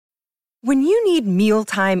When you need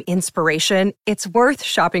mealtime inspiration, it's worth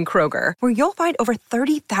shopping Kroger, where you'll find over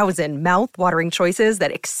 30,000 mouth-watering choices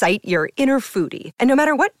that excite your inner foodie. And no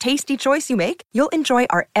matter what tasty choice you make, you'll enjoy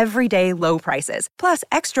our everyday low prices, plus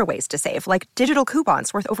extra ways to save, like digital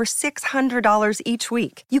coupons worth over $600 each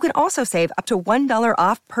week. You can also save up to $1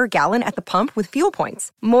 off per gallon at the pump with fuel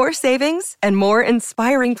points. More savings and more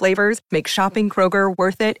inspiring flavors make shopping Kroger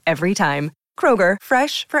worth it every time. Kroger,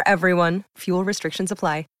 fresh for everyone. Fuel restrictions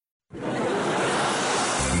apply.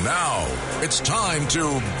 Now, it's time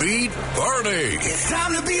to Beat Bernie. It's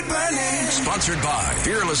time to beat Bernie. Sponsored by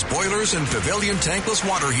Peerless Boilers and Pavilion Tankless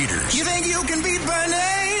Water Heaters. You think you can beat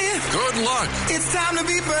Bernie? Good luck. It's time to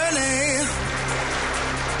beat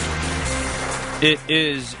Bernie. It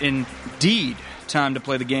is indeed time to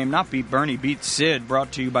play the game, not Beat Bernie, Beat Sid,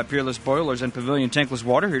 brought to you by Peerless Boilers and Pavilion Tankless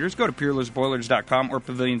Water Heaters. Go to peerlessboilers.com or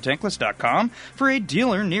paviliontankless.com for a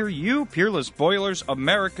dealer near you. Peerless Boilers,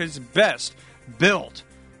 America's best built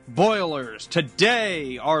boilers.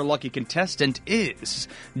 Today, our lucky contestant is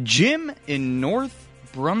Jim in North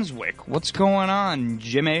Brunswick. What's going on,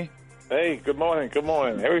 Jimmy? Hey, good morning, good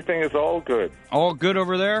morning. Everything is all good. All good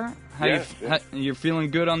over there? Yes. You're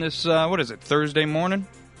feeling good on this, what is it, Thursday morning?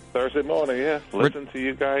 Thursday morning, yeah. Listen to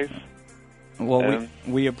you guys. Well,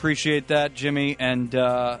 we appreciate that, Jimmy, and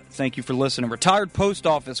thank you for listening. Retired post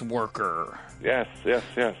office worker. Yes.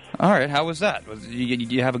 All right, how was that?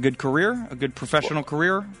 You have a good career, a good professional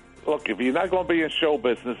career? Look, if you're not going to be in show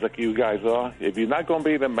business like you guys are, if you're not going to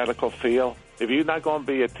be in the medical field, if you're not going to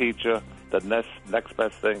be a teacher, the next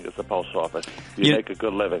best thing is the post office. You make a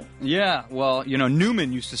good living. Yeah, well,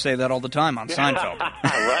 Newman used to say that all the time on Seinfeld.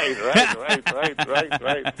 Right.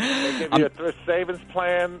 They give you a thrift savings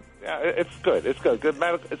plan. Yeah, it's good. Good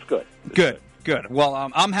medical. It's good. Good. Well,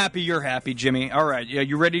 I'm happy you're happy, Jimmy. All right,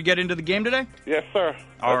 you ready to get into the game today? Yes, sir.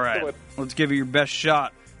 All right, let's give it your best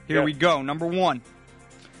shot. Here we go. Number one.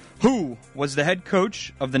 Who was the head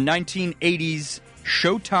coach of the 1980s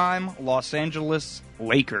Showtime Los Angeles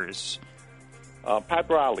Lakers? Pat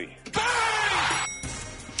Riley.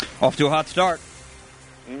 Off to a hot start.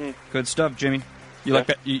 Mm-hmm. Good stuff, Jimmy.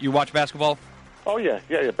 You watch basketball? Oh yeah,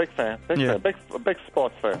 big fan, big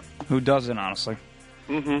sports fan. Who doesn't, honestly?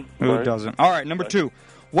 Mm-hmm. Who doesn't? All right, number two.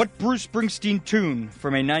 What Bruce Springsteen tune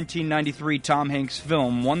from a 1993 Tom Hanks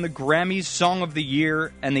film won the Grammys Song of the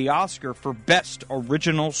Year and the Oscar for Best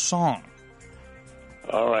Original Song?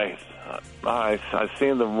 All right, I've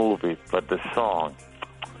seen the movie, but the song.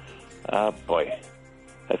 Oh, boy.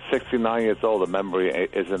 At 69 years old, the memory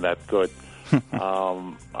isn't that good.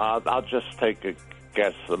 I'll just take a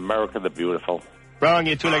guess. America the Beautiful. Wrong,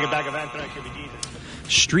 you two-legged bag of anthrax. Should be Jesus.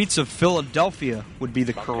 Streets of Philadelphia would be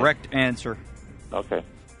the correct answer. Okay.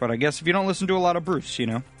 But I guess if you don't listen to a lot of Bruce,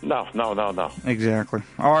 No. Exactly.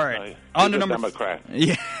 All right. On to number Democrat.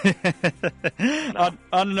 Yeah.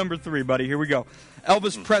 on to number three, buddy. Here we go.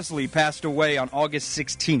 Elvis Presley passed away on August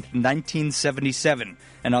 16th, 1977.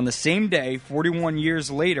 And on the same day, 41 years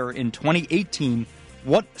later, in 2018,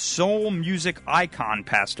 what soul music icon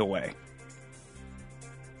passed away?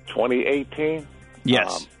 2018?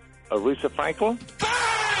 Yes. Aretha Franklin?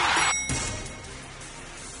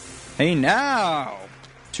 Hey, now.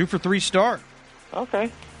 2 for 3 start. Okay.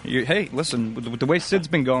 Hey, listen, with the way Sid's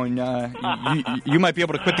been going, you might be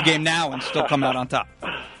able to quit the game now and still come out on top.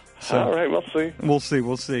 So, all right, we'll see.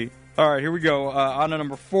 We'll see. All right, here we go. On to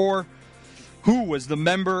number 4. Who was the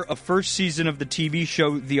member of first season of the TV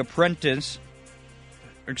show The Apprentice?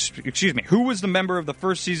 Excuse me. Who was the member of the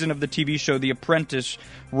first season of the TV show The Apprentice,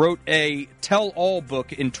 wrote a tell-all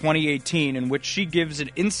book in 2018 in which she gives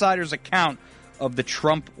an insider's account of the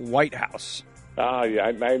Trump White House?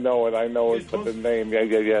 Yeah, I know it, but the name, yeah,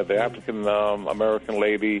 the African American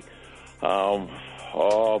lady.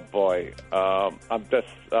 Oh boy, I'm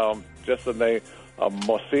just the name,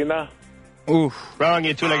 Mosina. Ooh, wrong,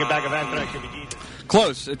 you two-legged bag of anthrax. Should be Jesus.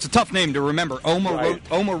 Close. It's a tough name to remember.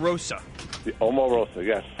 Omarosa. Omarosa,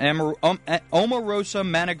 yes. Omarosa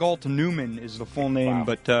Manigault Newman is the full name,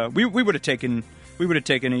 wow. But we would have taken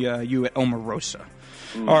you at Omarosa.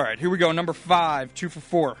 All right, here we go. Number 5, 2 for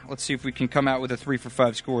 4. Let's see if we can come out with a 3 for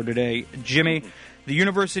 5 score today. Jimmy, the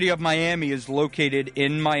University of Miami is located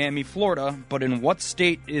in Miami, Florida, but in what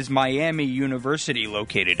state is Miami University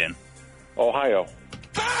located in? Ohio.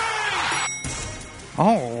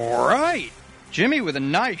 All right. Jimmy with a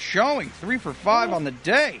nice showing. 3 for 5 on the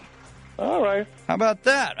day. All right. How about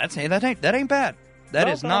that? That ain't bad. That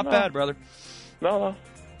is not bad, brother. No.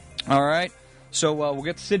 All right. So we'll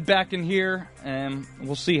get Sid back in here, and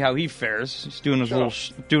we'll see how he fares. He's doing his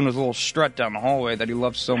little strut down the hallway that he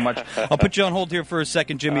loves so much. I'll put you on hold here for a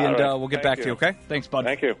second, Jimmy, and we'll get back to you. Okay? Thanks, bud.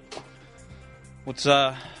 Thank you. What's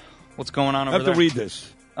What's going on I over have there? to read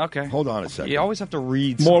this. Okay. Hold on a second. You always have to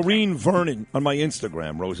read something. Maureen Vernon on my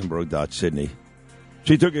Instagram, Rosenberg.Sydney.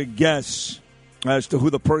 She took a guess as to who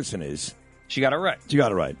the person is. She got it right. She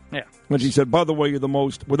got it right. Yeah. And she said, by the way, you're the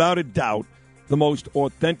most, without a doubt, the most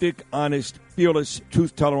authentic, honest, fearless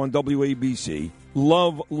truth teller on WABC.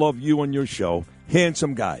 Love you and your show.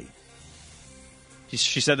 Handsome guy.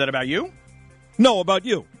 She said that about you? No, about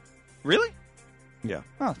you. Really? Yeah.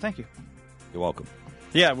 Oh, thank you. You're welcome.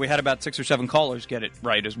 Yeah, we had about 6 or 7 callers get it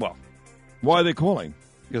right as well. Why are they calling?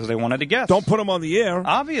 Because they wanted to guess. Don't put them on the air.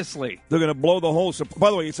 Obviously. They're going to blow the whole... By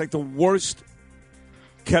the way, it's like the worst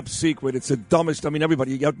kept secret. It's the dumbest. I mean,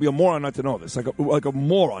 everybody, you have to be a moron not to know this. Like a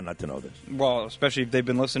moron not to know this. Well, especially if they've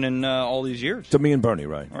been listening all these years. To me and Bernie,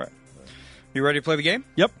 right? All right. You ready to play the game?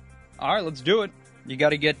 Yep. All right, let's do it. You got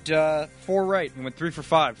to get 4 right. You went 3 for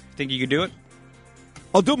 5. Think you could do it?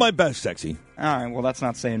 I'll do my best, Sexy. All right, well, that's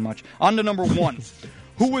not saying much. On to number 1.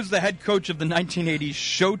 Who was the head coach of the 1980s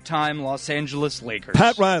Showtime Los Angeles Lakers?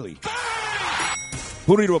 Pat Riley.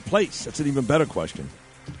 Who did he replace? That's an even better question.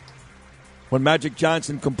 When Magic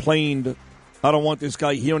Johnson complained, I don't want this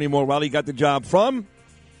guy here anymore, Riley got the job from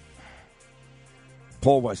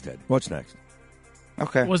Paul Westhead. What's next?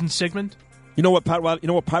 Okay. It wasn't Sigmund? You know what Pat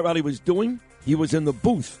Riley was doing? He was in the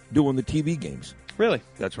booth doing the TV games. Really?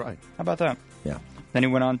 That's right. How about that? Yeah. Then he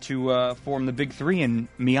went on to form the Big Three in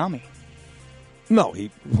Miami. No,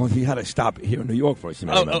 he had to stop here in New York first.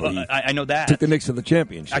 I know that. Took the Knicks to the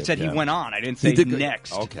championship. I said he went on. I didn't He say did-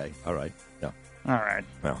 next. Okay, all right. Yeah. All right.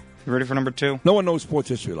 Well, You ready for number 2? no one knows sports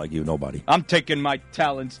history like you. Nobody. I'm taking my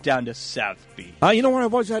talents down to South Beach. You know where I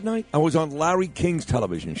was that night? I was on Larry King's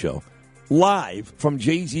television show, live from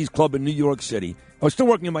Jay-Z's club in New York City. I was still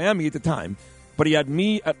working in Miami at the time, but he had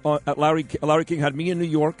me at Larry King had me in New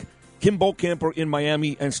York, Kim Bokamper in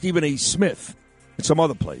Miami, and Stephen A. Smith at some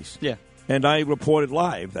other place. Yeah. And I reported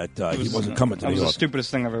live that he wasn't coming to That New was York. the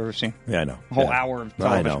stupidest thing I've ever seen. Yeah, I know. A whole Yeah. hour of No,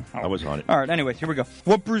 I television. know. I was on it. All right, anyway, here we go.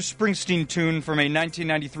 What Bruce Springsteen tune from a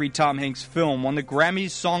 1993 Tom Hanks film won the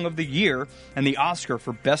Grammys Song of the Year and the Oscar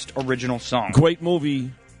for Best Original Song? Great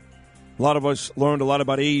movie. A lot of us learned a lot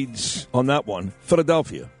about AIDS on that one.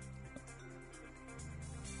 Philadelphia.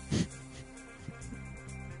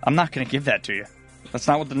 I'm not going to give that to you. That's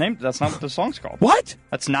not what the song's called. What?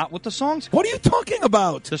 That's not what the song's called. What are you talking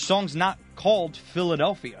about? The song's not called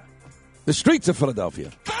Philadelphia. The streets of Philadelphia.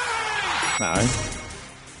 All right.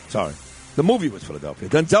 Sorry. The movie was Philadelphia.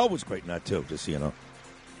 Denzel was great in that, too, just so you know.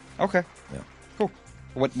 Okay. Yeah. Cool.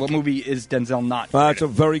 What movie is Denzel not? That's a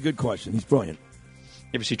very good question. He's brilliant.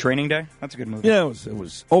 You ever see Training Day? That's a good movie. Yeah, it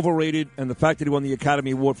was overrated, and the fact that he won the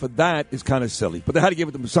Academy Award for that is kind of silly. But they had to give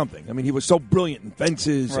it to him something. I mean, he was so brilliant in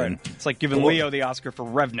Fences. Right. And, It's like giving Leo the Oscar for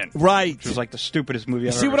Revenant. Right. Which was like the stupidest movie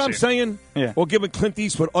I've See ever what I'm seen. saying? Yeah. Or giving Clint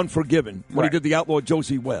Eastwood Unforgiven when Right. he did the outlaw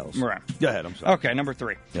Josie Wales. Right. Go ahead, I'm sorry. Okay, number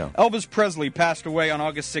 3. Yeah. Elvis Presley passed away on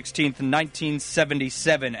August 16th,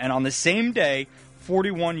 1977. And on the same day,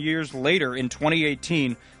 41 years later, in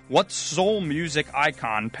 2018, what soul music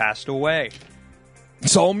icon passed away?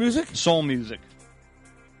 Soul music? Soul music.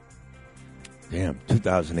 Damn,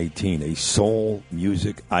 2018, a soul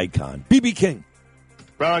music icon. B.B. King.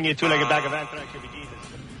 Wrong, you two-legged bag of anthrax. Should be Jesus.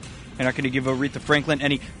 You're not going to give Aretha Franklin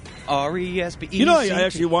any R-E-S-P-E-C-T? You know, I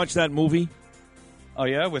actually watched that movie Oh,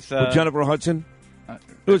 yeah? With Jennifer Hudson.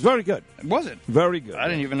 It was very good. Was it? Very good. I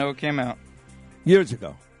didn't even know it came out. Years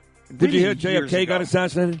ago. Did you hear Really years JFK ago. got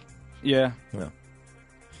assassinated? Yeah. Yeah.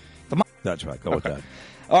 The That's right. Go with that.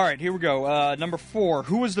 All right, here we go. Number 4.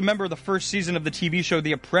 Who was the member of the first season of the TV show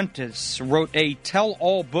The Apprentice? Wrote a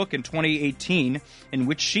tell-all book in 2018 in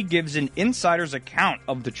which she gives an insider's account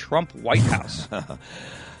of the Trump White House.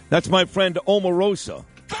 That's my friend Omarosa,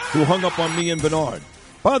 who hung up on me and Bernard.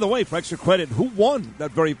 By the way, for extra credit, who won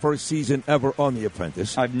that very first season ever on The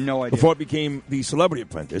Apprentice? I have no idea. Before it became The Celebrity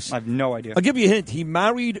Apprentice. I have no idea. I'll give you a hint. He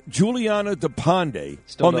married Juliana DePonde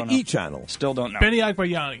Still on the don't know. E! Channel. Still don't know. Benny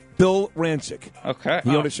Agbayani. Bill Rancic. Okay.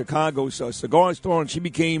 He owned a Chicago cigar store, and she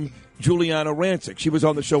became Juliana Rancic. She was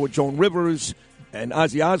on the show with Joan Rivers and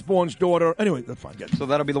Ozzy Osbourne's daughter. Anyway, that's fine. So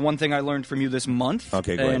that'll be the one thing I learned from you this month.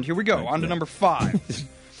 Okay, great. And here we go. Thanks, On to yeah. number 5.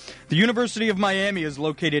 The University of Miami is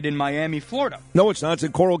located in Miami, Florida. No, it's not. It's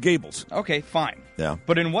in Coral Gables. Okay, fine. Yeah.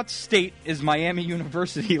 But in what state is Miami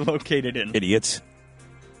University located in? Idiots.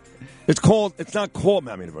 It's not called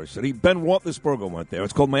Miami University. Ben Roethlisberger went there.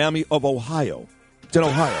 It's called Miami of Ohio. It's in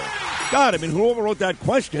Ohio. God, I mean, whoever wrote that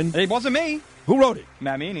question, It wasn't me. who wrote it?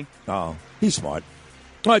 Mamini. Oh, he's smart.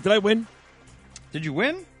 All right, did I win? Did you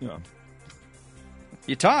win? Yeah.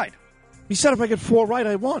 You tied. He said if I get 4 right,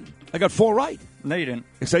 I won. I got 4 right. No, you didn't.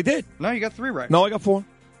 Yes, I did. No, you got 3 right. No, I got 4.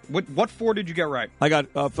 What 4 did you get right? I got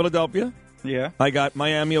Philadelphia, Yeah. I got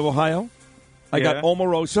Miami of Ohio. I got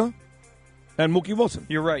Omarosa and Mookie Wilson.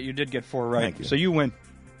 You're right. You did get 4 right. Thank you. So you win.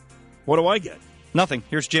 What do I get? Nothing.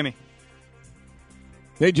 Here's Jimmy.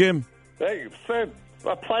 Hey, Jim. Hey, Sid.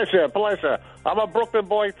 A pleasure. I'm a Brooklyn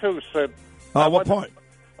boy, too, Sid. What part?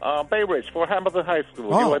 Bay Ridge, Fort Hamilton High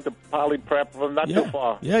School. Oh. You went to Poly Prep from not too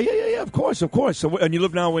far. Yeah, of course. So, and you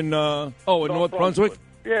live now in, North Brunswick?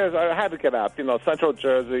 Yes, I had to get out. Central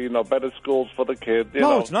Jersey, better schools for the kids.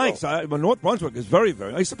 It's nice. North Brunswick is very,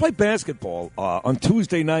 very... I used to play basketball on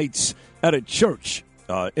Tuesday nights at a church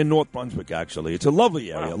in North Brunswick, actually. It's a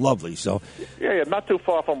lovely area, lovely. So, Yeah, not too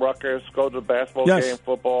far from Rutgers. Go to the basketball game,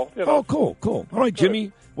 football. Oh, cool. All right,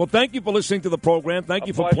 Jimmy. Well, thank you for listening to the program. Thank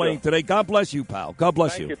you for playing today. God bless you, pal. God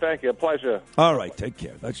bless you. Thank you. A pleasure. All right, take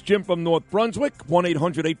care. That's Jim from North Brunswick,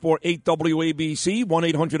 1-800-848-WABC,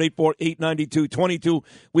 1-800-848-9222.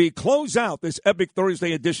 We close out this epic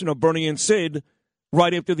Thursday edition of Bernie and Sid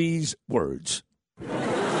right after these words.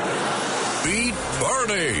 Beat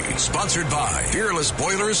Bernie. Sponsored by Fearless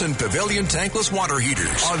Boilers and Pavilion Tankless Water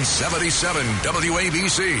Heaters on 77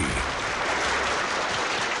 WABC.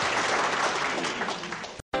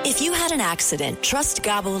 If you had an accident, trust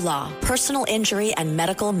Gabo Law, personal injury and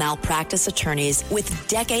medical malpractice attorneys with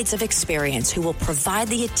decades of experience who will provide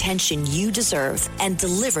the attention you deserve and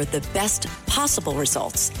deliver the best possible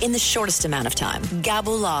results in the shortest amount of time.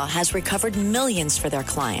 Gabo Law has recovered millions for their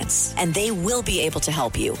clients, and they will be able to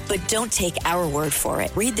help you. But don't take our word for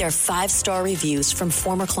it. Read their 5-star reviews from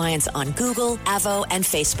former clients on Google, Avo, and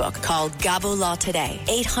Facebook. Call Gabo Law today,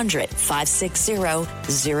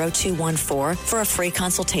 800-560-0214 for a free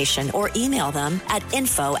consultation, or email them at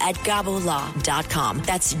info@gabolaw.com.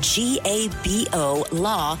 That's GABO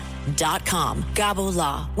law.com. Gabo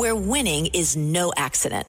Law, where winning is no accident.